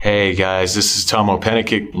Hey guys, this is Tom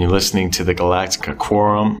Openikik, and you're listening to the Galactica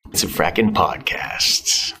Quorum. It's a fracking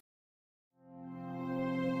podcast.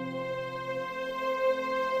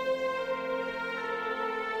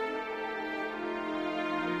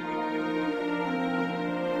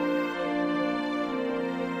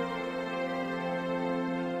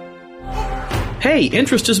 Hey,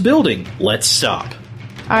 interest is building. Let's stop.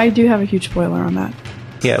 I do have a huge spoiler on that.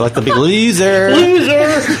 Yeah, like the big loser.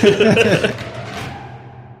 Loser!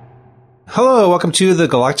 Hello, welcome to the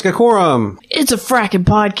Galactica Quorum. It's a fracking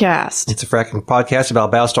podcast. It's a fracking podcast about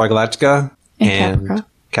Battlestar Galactica And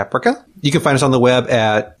Caprica. You can find us on the web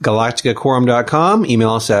at galacticaquorum.com.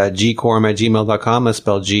 Email us at gquorum@gmail.com. That's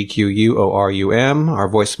spelled GQUORUM. Our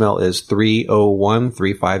voicemail is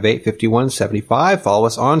 301-358-5175. Follow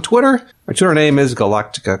us on Twitter. Our Twitter name is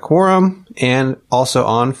Galactica Quorum, and also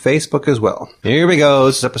on Facebook as well. Here we go.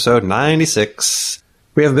 This is episode 96.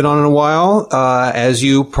 We haven't been on in a while. As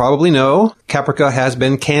you probably know, Caprica has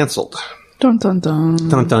been canceled. Dun dun dun.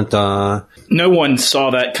 Dun dun dun. No one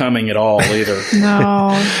saw that coming at all, either. No,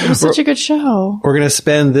 it was such a good show. We're going to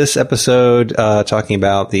spend this episode talking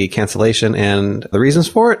about the cancellation and the reasons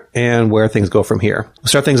for it and where things go from here. We'll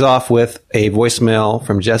start things off with a voicemail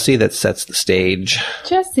from Jesse that sets the stage.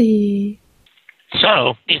 Jesse.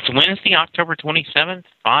 So, it's Wednesday, October 27th,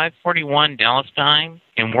 5:41 Dallas time,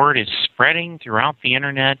 and word is spreading throughout the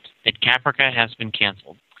internet that Caprica has been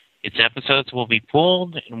canceled. Its episodes will be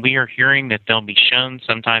pulled, and we are hearing that they'll be shown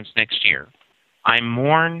sometimes next year. I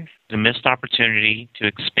mourn the missed opportunity to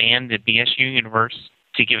expand the BSU universe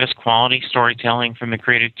to give us quality storytelling from the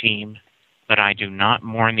creative team, but I do not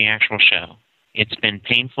mourn the actual show. It's been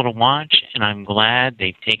painful to watch, and I'm glad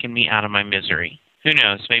they've taken me out of my misery. Who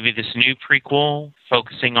knows, maybe this new prequel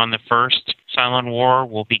focusing on the first Cylon War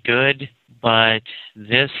will be good, but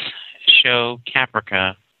this show,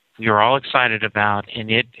 Caprica, we were all excited about,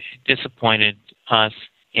 and it disappointed us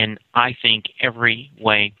in, I think, every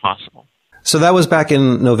way possible. So that was back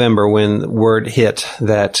in November when word hit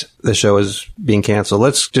that the show is being canceled.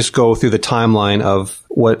 Let's just go through the timeline of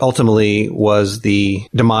what ultimately was the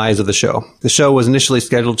demise of the show. The show was initially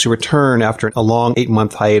scheduled to return after a long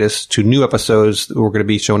 8-month hiatus to new episodes that were going to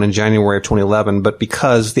be shown in January of 2011. But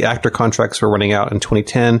because the actor contracts were running out in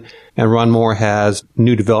 2010 and Ron Moore has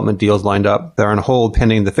new development deals lined up that are on hold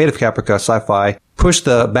pending the fate of Caprica, Sci-Fi pushed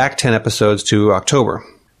the back 10 episodes to October.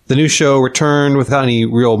 The new show returned without any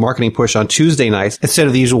real marketing push on Tuesday nights instead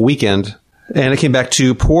of the usual weekend. And it came back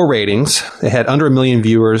to poor ratings. It had under 1 million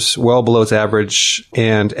viewers, well below its average,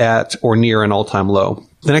 and at or near an all-time low.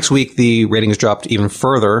 The next week, the ratings dropped even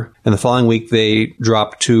further. And the following week, they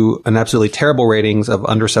dropped to an absolutely terrible ratings of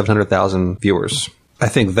under 700,000 viewers. I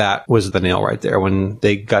think that was the nail right there when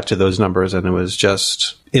they got to those numbers, and it was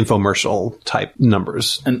just infomercial-type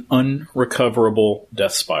numbers. An unrecoverable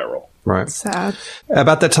death spiral. Right. Sad.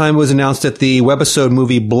 About that time, it was announced that the webisode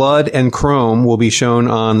movie Blood and Chrome will be shown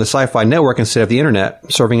on the Sci-Fi Network instead of the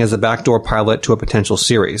internet, serving as a backdoor pilot to a potential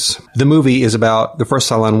series. The movie is about the first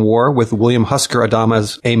Cylon War with William Husker Adama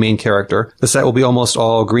as a main character. The set will be almost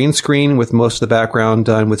all green screen with most of the background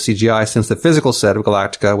done with CGI since the physical set of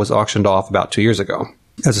Galactica was auctioned off about 2 years ago.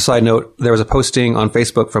 As a side note, there was a posting on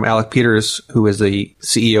Facebook from Alec Peters, who is the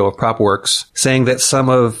CEO of PropWorks, saying that some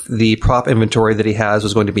of the prop inventory that he has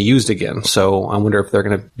was going to be used again. So I wonder if they're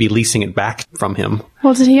going to be leasing it back from him.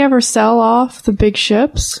 Well, did he ever sell off the big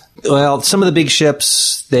ships? Well, some of the big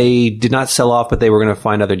ships, they did not sell off, but they were going to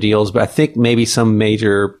find other deals. But I think maybe some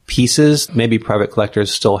major pieces, maybe private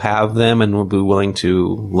collectors still have them and will be willing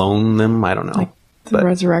to loan them. I don't know. Like the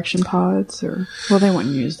resurrection pods? Well, they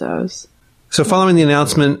wouldn't use those. So following the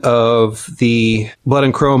announcement of the Blood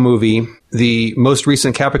and Chrome movie, the most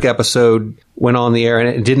recent Caprica episode went on the air and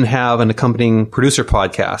it didn't have an accompanying producer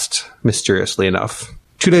podcast, mysteriously enough.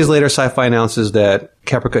 2 days later, Sci-Fi announces that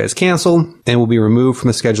Caprica is canceled and will be removed from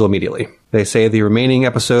the schedule immediately. They say the remaining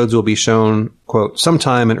episodes will be shown, quote,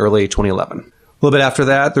 sometime in early 2011. A little bit after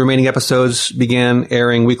that, the remaining episodes began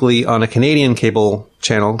airing weekly on a Canadian cable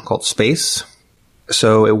channel called Space.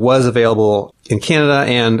 So it was available in Canada,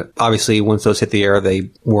 and obviously once those hit the air, they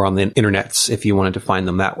were on the internets if you wanted to find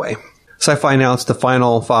them that way. Sci-Fi announced the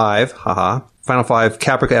final five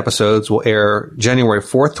Caprica episodes will air January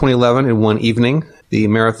 4th, 2011 in one evening. The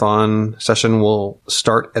marathon session will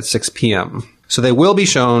start at 6 p.m. So they will be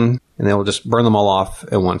shown, and they will just burn them all off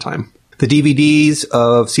at one time. The DVDs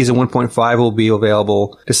of Season 1.5 will be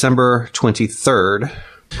available December 23rd.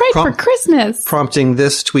 Right for Christmas. Prompting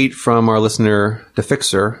this tweet from our listener, The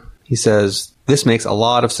Fixer. He says, this makes a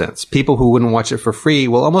lot of sense. People who wouldn't watch it for free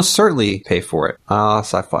will almost certainly pay for it.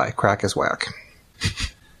 Sci-Fi. Crack is whack.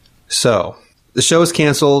 So, The show was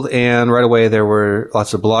canceled, and right away there were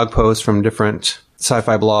lots of blog posts from different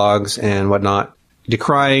sci-fi blogs and whatnot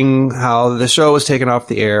decrying how the show was taken off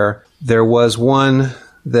the air. There was one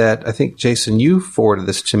that I think, Jason, you forwarded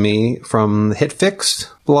this to me from the Hit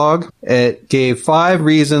Fix blog. It gave 5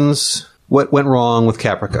 reasons what went wrong with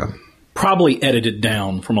Caprica. Probably edited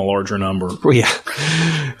down from a larger number. Yeah.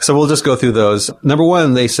 So we'll just go through those. Number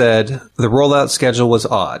 1, they said the rollout schedule was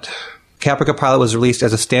odd. Caprica Pilot was released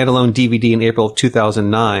as a standalone DVD in April of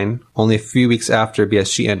 2009, only a few weeks after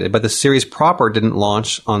BSG ended, but the series proper didn't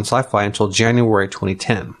launch on Sci-Fi until January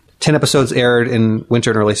 2010. 10 episodes aired in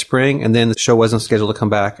winter and early spring, and then the show wasn't scheduled to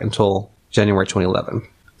come back until January 2011.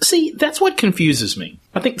 See, that's what confuses me.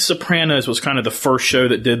 I think Sopranos was kind of the first show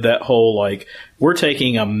that did that whole, like, we're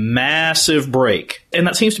taking a massive break. And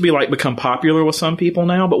that seems to be, like, become popular with some people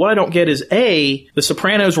now. But what I don't get is, A, the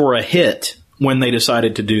Sopranos were a hit when they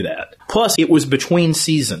decided to do that. Plus, it was between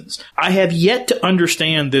seasons. I have yet to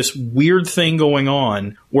understand this weird thing going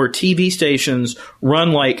on where TV stations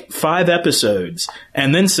run like 5 episodes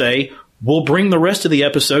and then say, we'll bring the rest of the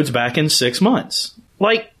episodes back in 6 months.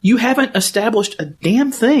 Like, you haven't established a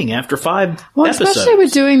damn thing after 5 episodes. Especially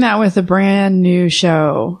with doing that with a brand new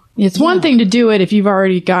show. It's one thing to do it if you've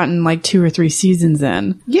already gotten like 2 or 3 seasons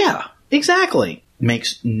in. Yeah, exactly.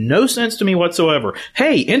 Makes no sense to me whatsoever.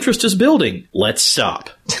 Hey, interest is building. Let's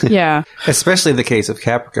stop. Yeah. Especially the case of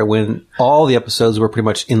Caprica when all the episodes were pretty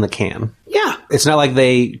much in the can. Yeah. It's not like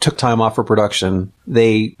they took time off for production.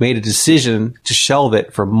 They made a decision to shelve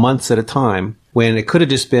it for months at a time when it could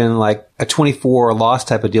have just been like a 24 loss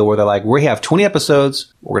type of deal where they're like, we have 20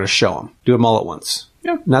 episodes, we're going to show them. Do them all at once.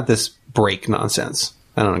 Yeah. Not this break nonsense.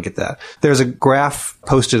 I don't get that. There's a graph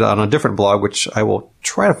posted on a different blog, which I will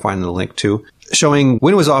try to find the link to, showing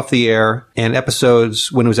when it was off the air and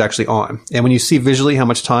episodes when it was actually on. And when you see visually how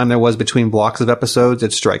much time there was between blocks of episodes,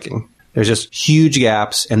 it's striking. There's just huge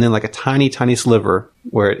gaps and then like a tiny, tiny sliver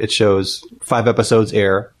where it shows 5 episodes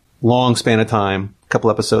air, long span of time, couple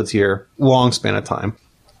episodes here, long span of time.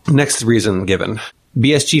 Next reason given.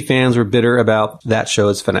 BSG fans were bitter about that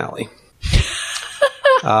show's finale.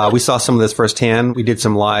 We saw some of this firsthand. We did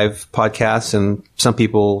some live podcasts, and some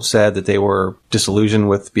people said that they were disillusioned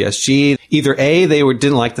with BSG. Either A, they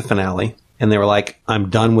didn't like the finale, and they were like,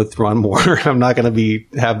 I'm done with Ron Moore. I'm not going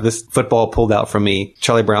to have this football pulled out from me,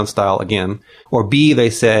 Charlie Brown style again. Or B,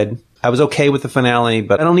 they said, I was okay with the finale,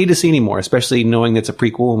 but I don't need to see any more, especially knowing that it's a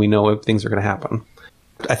prequel and we know things are going to happen.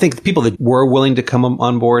 I think the people that were willing to come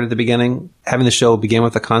on board at the beginning, having the show begin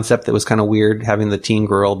with a concept that was kind of weird, having the teen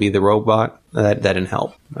girl be the robot, that didn't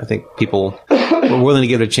help. I think people were willing to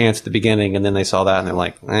give it a chance at the beginning, and then they saw that and they're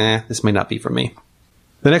like, this may not be for me.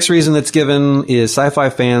 The next reason that's given is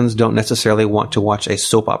sci-fi fans don't necessarily want to watch a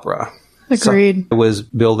soap opera. Agreed. It was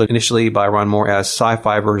billed initially by Ron Moore as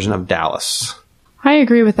sci-fi version of Dallas. I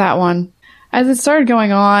agree with that one. As it started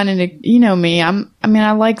going on, and you know me,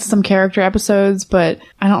 I like some character episodes, but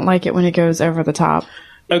I don't like it when it goes over the top.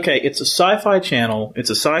 Okay, it's a sci-fi channel. It's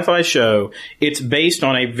a sci-fi show. It's based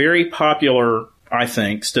on a very popular, I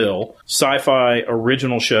think, still, sci-fi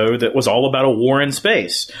original show that was all about a war in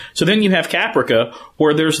space. So then you have Caprica,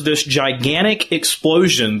 where there's this gigantic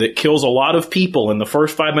explosion that kills a lot of people in the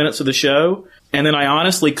first 5 minutes of the show, and then I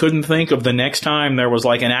honestly couldn't think of the next time there was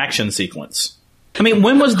like an action sequence. I mean,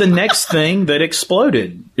 when was the next thing that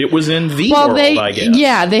exploded? It was in V-World, I guess.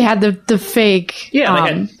 Yeah, they had the fake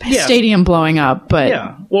stadium blowing up, but...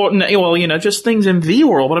 Yeah, well, you know, just things in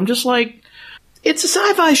V-World, but I'm just like, it's a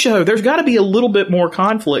sci-fi show. There's got to be a little bit more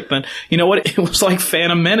conflict than, you know what, it was like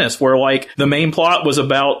Phantom Menace, where, like, the main plot was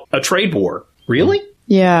about a trade war. Really?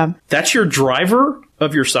 Yeah. That's your driver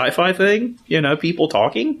of your sci-fi thing? You know, people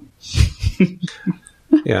talking?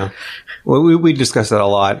 Yeah. Well, we discussed that a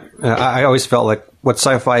lot. I always felt like what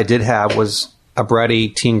sci-fi did have was a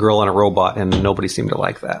bratty teen girl and a robot, and nobody seemed to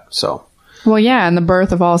like that. So, well, yeah, and the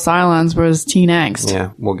birth of all Cylons was teen angst.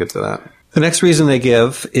 Yeah, we'll get to that. The next reason they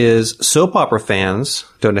give is soap opera fans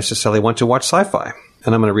don't necessarily want to watch sci-fi.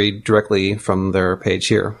 And I'm going to read directly from their page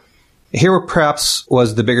here. Here perhaps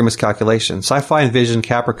was the bigger miscalculation. Sci-Fi envisioned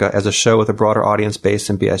Caprica as a show with a broader audience base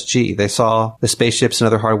than BSG. They saw the spaceships and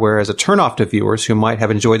other hardware as a turnoff to viewers who might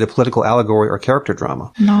have enjoyed the political allegory or character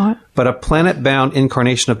drama. Not. But a planet-bound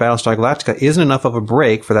incarnation of Battlestar Galactica isn't enough of a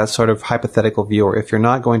break for that sort of hypothetical viewer. If you're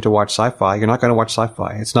not going to watch sci-fi, you're not going to watch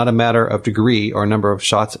sci-fi. It's not a matter of degree or number of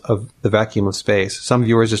shots of the vacuum of space. Some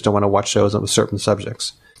viewers just don't want to watch shows with certain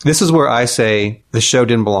subjects. This is where I say the show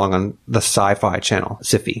didn't belong on the Sci-Fi channel,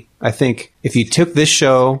 SIFI. I think if you took this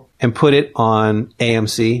show and put it on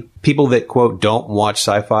AMC, people that, quote, don't watch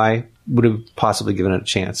sci-fi would have possibly given it a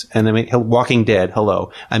chance. And I mean, Walking Dead,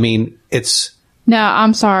 hello. I mean, it's No,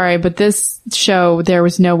 I'm sorry, but this show, there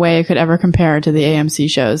was no way it could ever compare to the AMC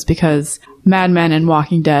shows because Mad Men and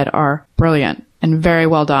Walking Dead are brilliant and very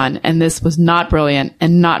well done. And this was not brilliant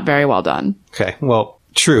and not very well done. Okay, well,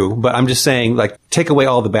 true, but I'm just saying, like, take away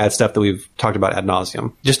all the bad stuff that we've talked about ad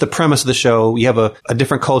nauseum. Just the premise of the show, you have a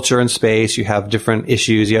different culture in space, you have different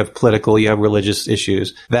issues, you have political, you have religious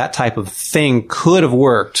issues. That type of thing could have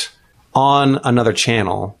worked on another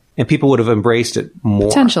channel, and people would have embraced it more.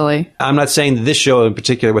 Potentially. I'm not saying that this show in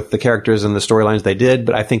particular with the characters and the storylines they did,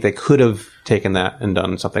 but I think they could have taken that and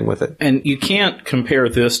done something with it. And you can't compare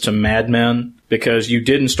this to Mad Men because you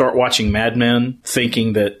didn't start watching Mad Men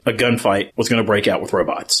thinking that a gunfight was going to break out with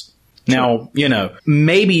robots. Now, you know,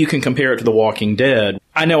 maybe you can compare it to The Walking Dead.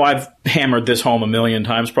 I know I've hammered this home a million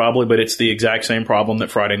times probably, but it's the exact same problem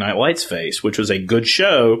that Friday Night Lights faced, which was a good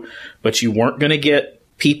show, but you weren't going to get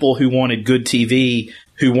people who wanted good TV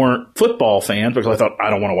who weren't football fans because I thought,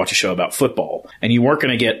 I don't want to watch a show about football. And you weren't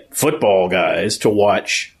going to get football guys to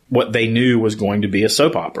watch what they knew was going to be a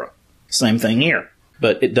soap opera. Same thing here.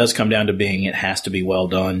 But it does come down to being, it has to be well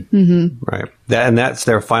done. Mm-hmm. Right. And that's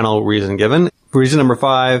their final reason given. Reason number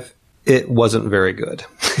 5, it wasn't very good.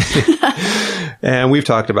 And we've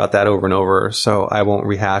talked about that over and over, so I won't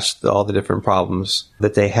rehash all the different problems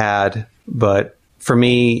that they had. But for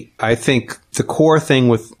me, I think the core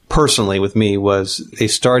thing personally with me was they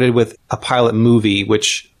started with a pilot movie,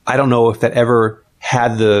 which I don't know if that ever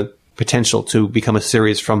had the potential to become a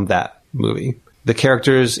series from that movie. The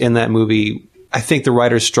characters in that movie, I think the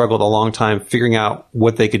writers struggled a long time figuring out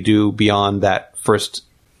what they could do beyond that first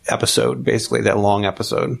episode, basically, that long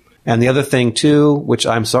episode. And the other thing, too, which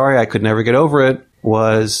I'm sorry, I could never get over it,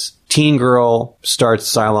 was teen girl starts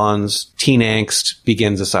Cylons, teen angst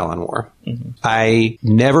begins a Cylon war. Mm-hmm. I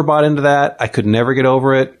never bought into that. I could never get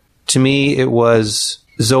over it. To me, it was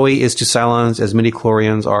Zoe is to Cylons as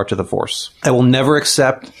midichlorians are to the Force. I will never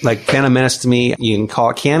accept, like, Phantom Menace to me, you can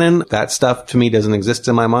call it canon. That stuff to me doesn't exist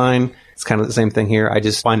in my mind. It's kind of the same thing here. I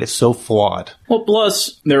just find it so flawed. Well,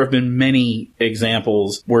 plus, there have been many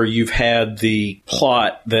examples where you've had the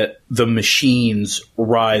plot that the machines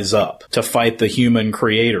rise up to fight the human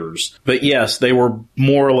creators. But yes, they were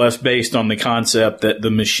more or less based on the concept that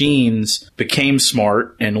the machines became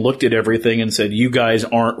smart and looked at everything and said, you guys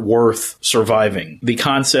aren't worth surviving. The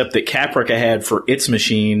concept that Caprica had for its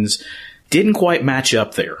machines didn't quite match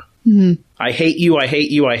up there. Mm-hmm. I hate you, I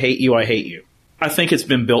hate you, I hate you, I hate you. I think it's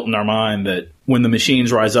been built in our mind that when the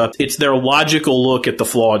machines rise up, it's their logical look at the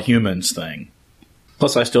flawed humans thing.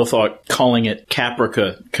 Plus, I still thought calling it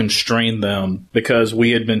Caprica constrained them because we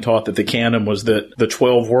had been taught that the canon was that the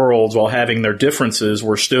 12 worlds, while having their differences,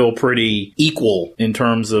 were still pretty equal in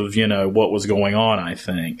terms of, you know, what was going on, I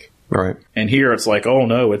think. Right. And here it's like, oh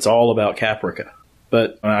no, it's all about Caprica.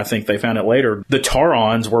 But I think they found it later. The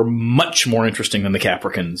Taurons were much more interesting than the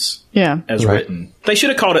Capricans. Yeah. As written. They should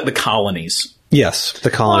have called it the Colonies. Yes, the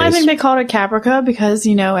colonies. Well, I think they called it Caprica because,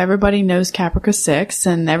 you know, everybody knows Caprica 6,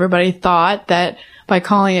 and everybody thought that by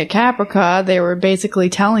calling it Caprica, they were basically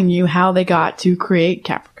telling you how they got to create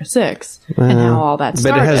Caprica 6 and how all that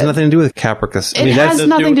started. But it has nothing to do with Caprica. It has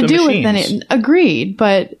nothing to do with it. Agreed,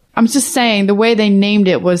 but I'm just saying the way they named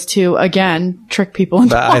it was to, again, trick people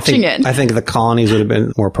into watching it. I think the colonies would have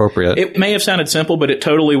been more appropriate. It may have sounded simple, but it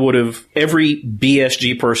totally would have, every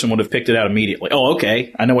BSG person would have picked it out immediately. Oh,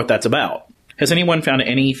 okay, I know what that's about. Has anyone found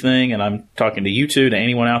anything, and I'm talking to you two, to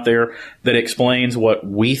anyone out there, that explains what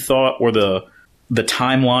we thought were the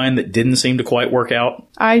timeline that didn't seem to quite work out?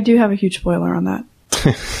 I do have a huge spoiler on that.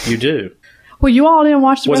 You do? Well, you all didn't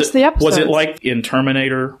watch the rest of the episode. Was it like in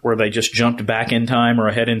Terminator, where they just jumped back in time or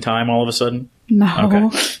ahead in time all of a sudden? No.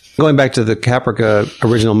 Okay. Going back to the Caprica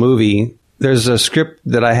original movie, there's a script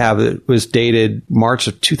that I have that was dated March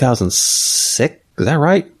of 2006. Is that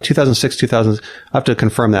right? 2006, 2000. I have to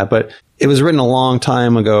confirm that, but it was written a long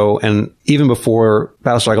time ago, and even before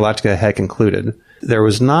Battlestar Galactica had concluded. There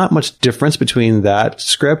was not much difference between that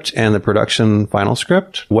script and the production final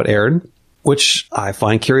script, what aired, which I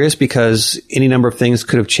find curious because any number of things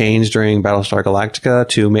could have changed during Battlestar Galactica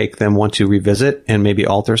to make them want to revisit and maybe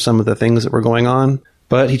alter some of the things that were going on.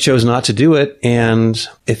 But he chose not to do it, and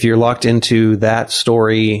if you're locked into that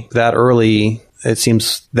story that early, it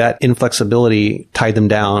seems that inflexibility tied them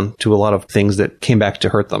down to a lot of things that came back to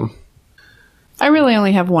hurt them. I really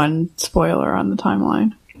only have one spoiler on the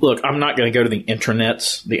timeline. Look, I'm not going to go to the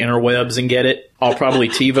internets, the interwebs, and get it. I'll probably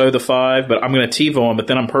TiVo the 5, but I'm going to TiVo them, but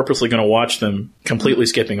then I'm purposely going to watch them, completely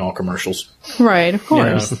skipping all commercials. Right, of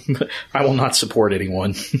course. You know, I will not support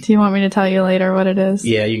anyone. Do you want me to tell you later what it is?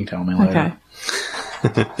 Yeah, you can tell me later.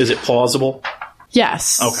 Okay. Is it plausible?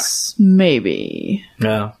 Yes. Okay. Maybe.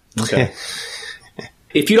 No. Okay.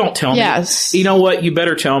 If you don't tell Yes. me, you know what? You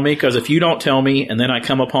better tell me, because if you don't tell me and then I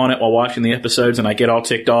come upon it while watching the episodes and I get all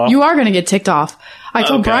ticked off. You are going to get ticked off. I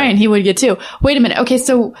told Okay. Brian he would get too. Wait a minute. Okay,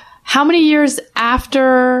 so how many years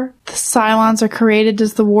after the Cylons are created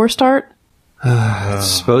does the war start? It's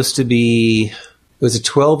supposed to be, it was a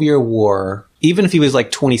 12-year war. Even if he was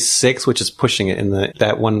like 26, which is pushing it in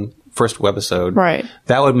that one first webisode. Right.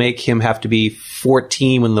 That would make him have to be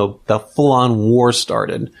 14 when the full-on war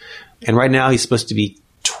started. And right now he's supposed to be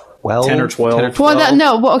 12? 10 or 12.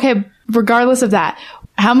 Well, okay, regardless of that,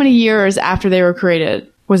 how many years after they were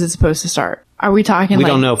created was it supposed to start? Are we talking We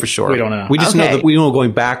like... don't know for sure. We don't know. We just know Okay. that we know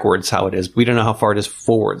going backwards how it is. We don't know how far it is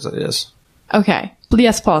forwards it is. Okay.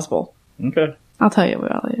 Yes, plausible. Okay. I'll tell you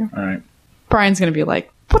about later. All right. Brian's going to be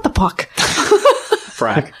like, what the fuck?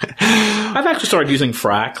 Frack. I've actually started using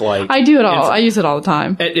frack. Like I do it all. I use it all the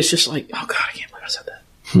time. It's just like, oh God, I can't believe I said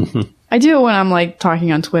that. I do it when I'm like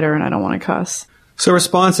talking on Twitter and I don't want to cuss. So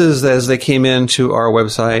responses as they came into our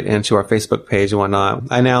website and to our Facebook page and whatnot,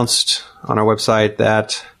 I announced on our website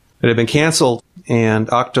that it had been canceled, and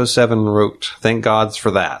Octo7 wrote, "Thank gods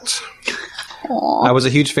for that." I was a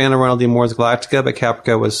huge fan of Ronald D. Moore's Galactica, but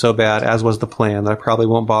Caprica was so bad, as was the plan, that I probably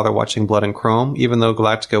won't bother watching Blood and Chrome, even though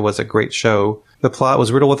Galactica was a great show. The plot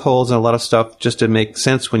was riddled with holes, and a lot of stuff just didn't make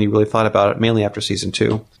sense when you really thought about it, mainly after season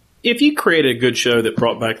 2. If you created a good show that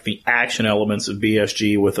brought back the action elements of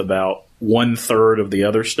BSG with about 1/3 of the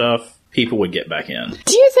other stuff, people would get back in.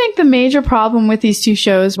 Do you think the major problem with these two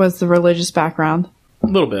shows was the religious background? A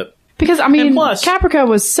little bit. Because, I mean, And plus- Caprica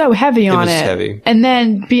was so heavy on was it. heavy. And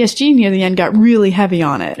then BSG near the end got really heavy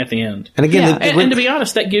on it. At the end. And again, Yeah. And to be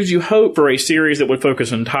honest, that gives you hope for a series that would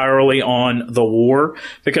focus entirely on the war.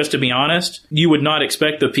 Because to be honest, you would not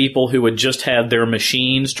expect the people who had just had their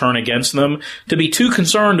machines turn against them to be too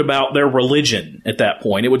concerned about their religion at that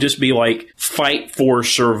point. It would just be like fight for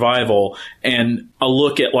survival and a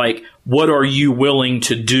look at like, what are you willing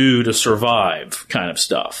to do to survive kind of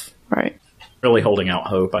stuff. Right. Really holding out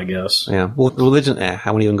hope, I guess. Yeah. Well, religion, I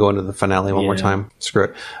won't even go into the finale one more Yeah. time. Screw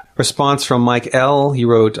it. Response from Mike L. He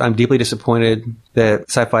wrote, "I'm deeply disappointed that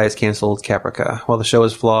Sci-Fi has canceled Caprica. While the show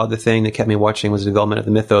is flawed, the thing that kept me watching was the development of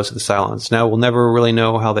the mythos of the Cylons. Now we'll never really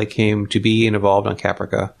know how they came to be and evolved on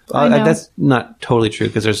Caprica." I know. That's not totally true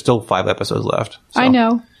because there's still 5 episodes left. So. I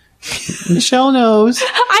know. Michelle knows.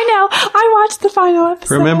 I know. I watched the final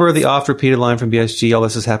episode. Remember the oft-repeated line from BSG, "All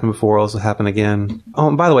this has happened before, all this will happen again." Oh,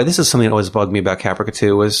 and by the way, this is something that always bugged me about Caprica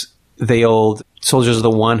too, was the old Soldiers of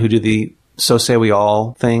the One who do the "So Say We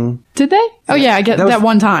All" thing. Did they? Oh, yeah, I get That was- that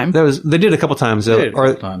one time. They did it a couple times. They did a or,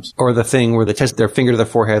 couple times. or the thing where they touch their finger to their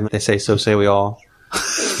forehead and they say, "So say we all."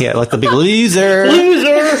 Yeah, like the big loser.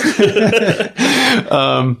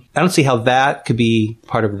 I don't see how that could be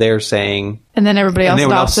part of their saying, And then everybody and else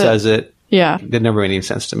everyone else adopts it. says it. Yeah. It never made any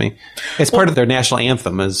sense to me. It's part of their national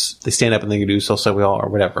anthem is they stand up and they do "So say we all" or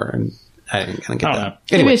whatever. And I didn't get I don't that. know.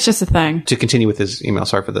 Maybe Anyway, it's just a thing. to continue with his email,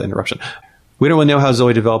 sorry for the interruption. We don't really know how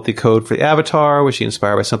Zoe developed the code for the Avatar. Was she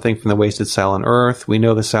inspired by something from the wasted Cylon Earth? We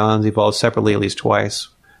know the Cylons evolved separately at least twice.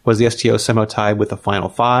 Was the STO somehow tied with the Final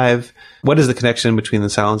Five? What is the connection between the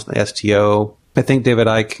Cylons and the STO? I think David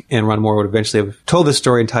Icke and Ron Moore would eventually have told this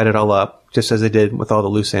story and tied it all up, just as they did with all the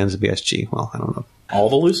loose ends of BSG. Well, I don't know. All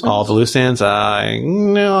the loose ends? All the loose ends?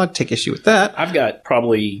 I take issue with that. I've got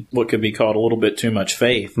probably what could be called a little bit too much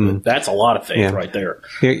faith. But that's a lot of faith Yeah. right there.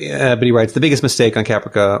 Here, but he writes, the biggest mistake on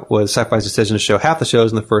Caprica was Sci-Fi's decision to show half the shows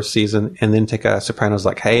in the first season and then take a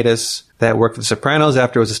Sopranos-like hiatus. That worked for the Sopranos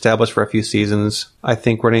after it was established for a few seasons. I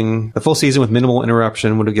think running the full season with minimal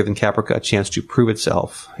interruption would have given Caprica a chance to prove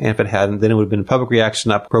itself. And if it hadn't, then it would have been public reaction,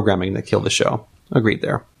 not programming that killed the show. Agreed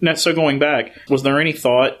there. Now, so going back, was there any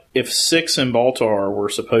thought if Six and Baltar were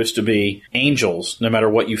supposed to be angels, no matter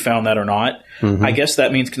what you found that or not, I guess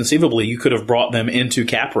that means conceivably you could have brought them into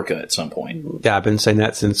Caprica at some point. Yeah, I've been saying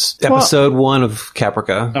that since episode 1 of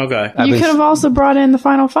Caprica. Okay. I've You been- could have also brought in the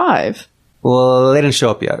final 5. Well, they didn't show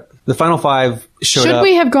up yet. The Final Five showed Should up.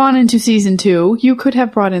 we have gone into season 2, you could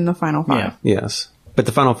have brought in the final 5. Yeah. Yes. But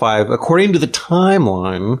the Final Five, according to the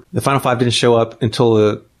timeline, the Final Five didn't show up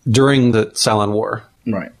until during the Cylon War.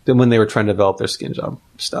 Right. Then when they were trying to develop their skin job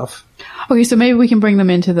stuff, Okay, so maybe we can bring them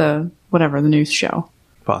into the news show.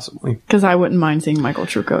 possibly. Because I wouldn't mind seeing Michael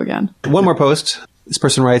Trucco again. One more post. This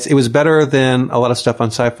person writes, it was better than a lot of stuff on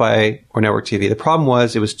Sci-Fi or network TV. The problem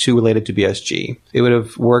was it was too related to BSG. It would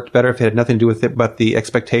have worked better if it had nothing to do with it, but the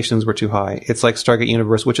expectations were too high. It's like Stargate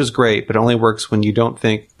Universe, which is great, but it only works when you don't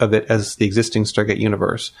think of it as the existing Stargate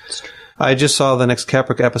Universe. I just saw the next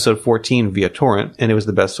Caprica episode 14 via torrent, and it was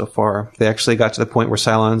the best so far. They actually got to the point where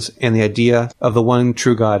Cylons and the idea of the one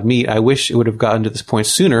true God meet. I wish it would have gotten to this point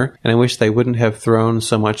sooner, and I wish they wouldn't have thrown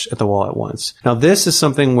so much at the wall at once. Now, this is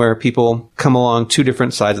something where people come along two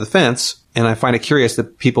different sides of the fence. And I find it curious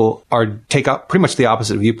that people take up pretty much the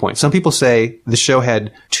opposite viewpoint. Some people say the show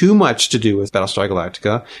had too much to do with Battlestar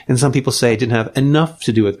Galactica, and some people say it didn't have enough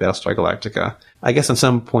to do with Battlestar Galactica. I guess on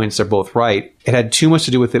some points they're both right. It had too much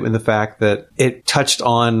to do with it in the fact that it touched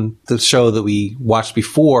on the show that we watched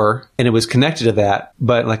before, and it was connected to that.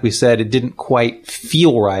 But like we said, it didn't quite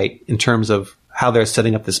feel right in terms of how they're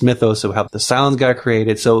setting up this mythos of how the Cylons got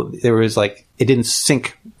created. So there was it didn't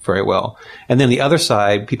sync very well. And then the other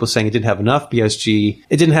side, people saying it didn't have enough BSG.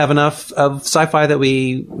 It didn't have enough of sci-fi that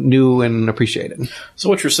we knew and appreciated. So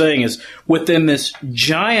what you're saying is within this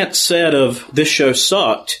giant set of this show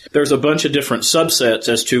sucked, there's a bunch of different subsets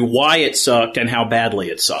as to why it sucked and how badly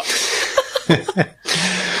it sucked.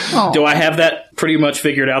 Do I have that pretty much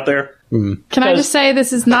figured out there? Can I just say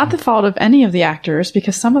this is not the fault of any of the actors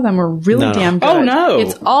because some of them were really damn good. Oh, no.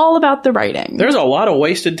 It's all about the writing. There's a lot of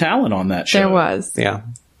wasted talent on that show. There was. Yeah.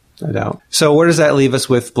 No doubt. So where does that leave us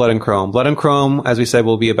with Blood and Chrome? Blood and Chrome, as we said,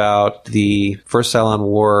 will be about the First Cylon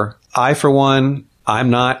War. I, for one,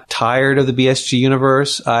 I'm not tired of the BSG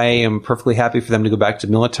universe. I am perfectly happy for them to go back to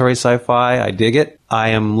military sci-fi. I dig it. I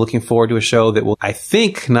am looking forward to a show that will, I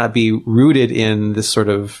think, not be rooted in this sort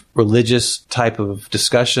of religious type of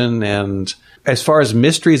discussion. And as far as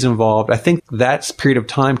mysteries involved, I think that period of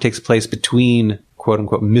time takes place between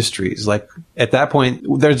quote-unquote mysteries. Like, at that point,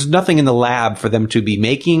 there's nothing in the lab for them to be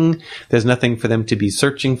making. There's nothing for them to be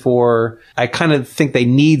searching for. I kind of think they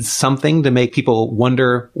need something to make people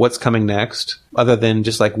wonder what's coming next, other than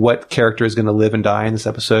just like what character is going to live and die in this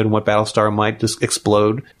episode and what Battlestar might just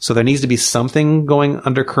explode. So there needs to be something going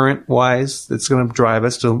undercurrent-wise that's going to drive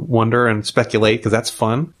us to wonder and speculate, because that's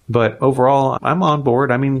fun. But overall, I'm on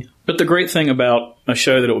board. I mean... But the great thing about a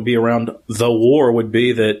show that it would be around the war would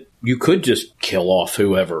be that you could just kill off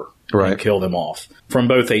whoever and kill them off. From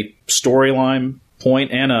both a storyline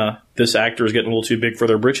point and this actor is getting a little too big for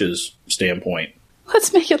their britches standpoint.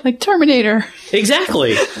 Let's make it like Terminator.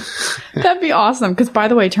 Exactly. That'd be awesome. Because, by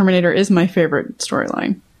the way, Terminator is my favorite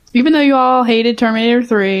storyline. Even though you all hated Terminator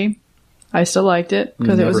 3, I still liked it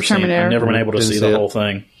because it was a Terminator. I've never been able to see the whole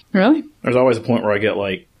thing. Really? There's always a point where I get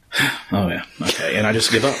like, oh yeah, okay, and I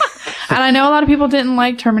just give up. And I know a lot of people didn't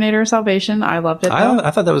like Terminator Salvation. I loved it.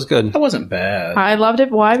 I thought that was good. That wasn't bad. I loved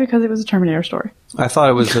it. Why? Because it was a Terminator story. I thought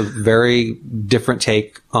it was a very different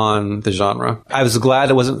take on the genre. I was glad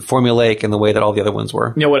it wasn't formulaic in the way that all the other ones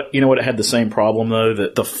were. You know what? It had the same problem though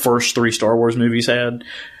that the first 3 Star Wars movies had.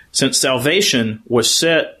 Since Salvation was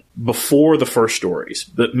set before the first stories,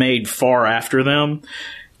 but made far after them,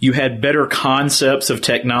 you had better concepts of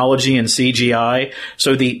technology and CGI.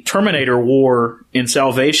 So the Terminator War in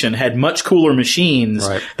Salvation had much cooler machines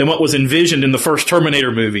than what was envisioned in the first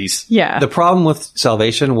Terminator movies. Yeah. The problem with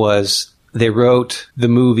Salvation was they wrote the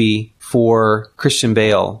movie for Christian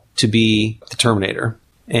Bale to be the Terminator.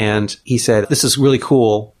 And he said, this is really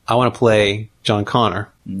cool. I want to play John Connor.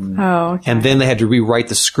 Oh, okay. And then they had to rewrite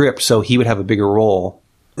the script so he would have a bigger role.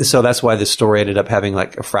 So that's why the story ended up having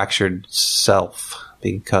like a fractured self.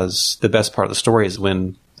 Because the best part of the story is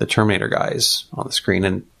when the Terminator guy is on the screen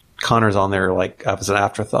and Connor's on there like as an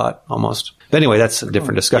afterthought almost. But anyway, that's a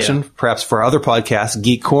different discussion. Yeah. Perhaps for other podcasts,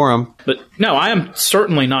 Geek Quorum. But no, I am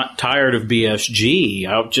certainly not tired of BSG.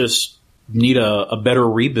 I just need a better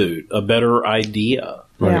reboot, a better idea.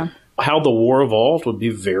 Yeah. How the war evolved would be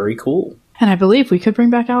very cool. And I believe we could bring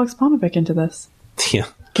back Alex Ponovic into this. Yeah.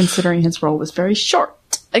 Considering his role was very short.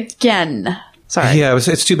 Again. Sorry. Yeah,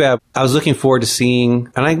 it's too bad. I was looking forward to seeing,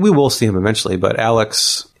 and we will see him eventually, but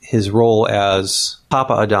Alex, his role as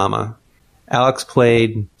Papa Adama. Alex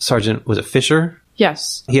played Sergeant, was it Fisher?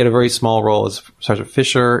 Yes. He had a very small role as Sergeant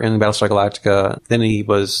Fisher in Battlestar Galactica. Then he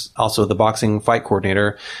was also the boxing fight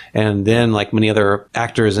coordinator. And then, like many other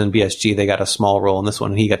actors in BSG, they got a small role in this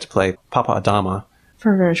one. He got to play Papa Adama.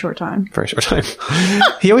 For a very short time. Very short time.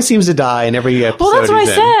 He always seems to die in every episode. Well, that's what I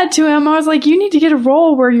said to him. I was like, you need to get a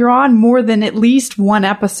role where you're on more than at least one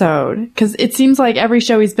episode. Because it seems like every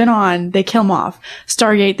show he's been on, they kill him off.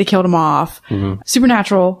 Stargate, they killed him off. Mm-hmm.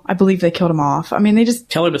 Supernatural, I believe they killed him off. I mean, they just...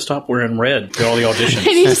 Tell him to stop wearing red for all the auditions.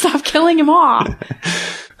 They need to stop killing him off.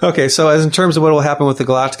 Okay, so as in terms of what will happen with the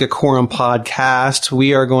Galactica Quorum podcast,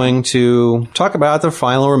 we are going to talk about the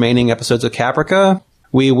final remaining episodes of Caprica.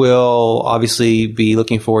 We will obviously be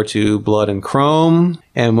looking forward to Blood and Chrome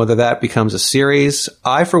and whether that becomes a series.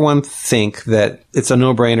 I, for one, think that it's a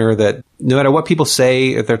no-brainer that no matter what people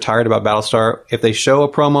say, if they're tired about Battlestar, if they show a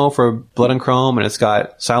promo for Blood and Chrome and it's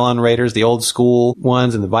got Cylon Raiders, the old school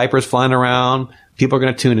ones, and the Vipers flying around, people are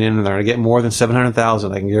going to tune in and they're going to get more than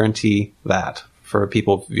 700,000. I can guarantee that for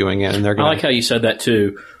people viewing it. And they're going I like how you said that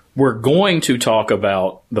too. We're going to talk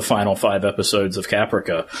about the final 5 episodes of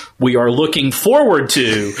Caprica. We are looking forward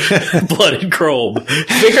to Blood and Chrome.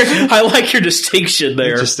 I like your distinction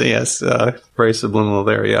there. Just, yes, very subliminal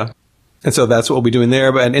there, yeah. And so that's what we'll be doing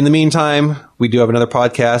there. But in the meantime, we do have another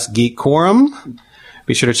podcast, Geek Quorum.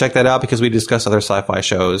 Be sure to check that out because we discuss other sci-fi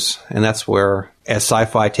shows. And that's where, as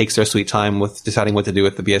sci-fi takes their sweet time with deciding what to do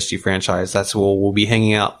with the BSG franchise, that's where we'll be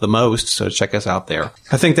hanging out the most. So check us out there.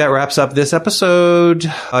 I think that wraps up this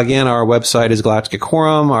episode. Again, our website is Galactica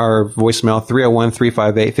Quorum. Our voicemail,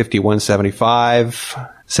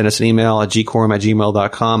 301-358-5175. Send us an email at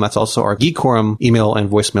gquorum@gmail.com. That's also our Geek Quorum email and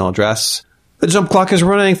voicemail address. The jump clock is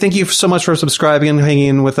running. Thank you so much for subscribing and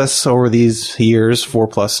hanging with us over these years,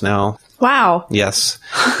 4+ now. Wow. Yes.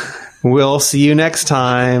 We'll see you next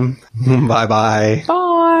time. Bye-bye.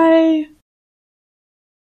 Bye.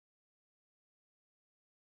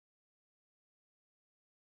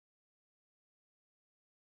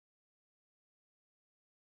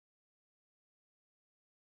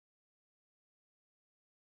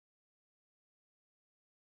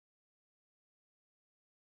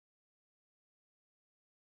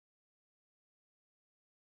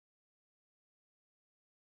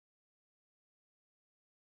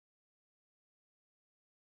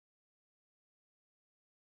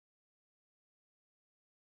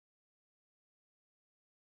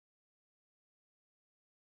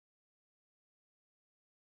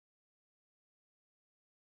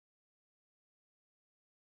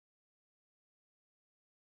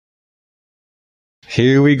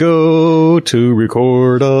 Here we go to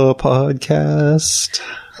record a podcast.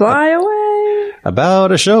 Fly away.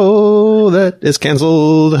 About a show that is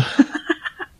canceled.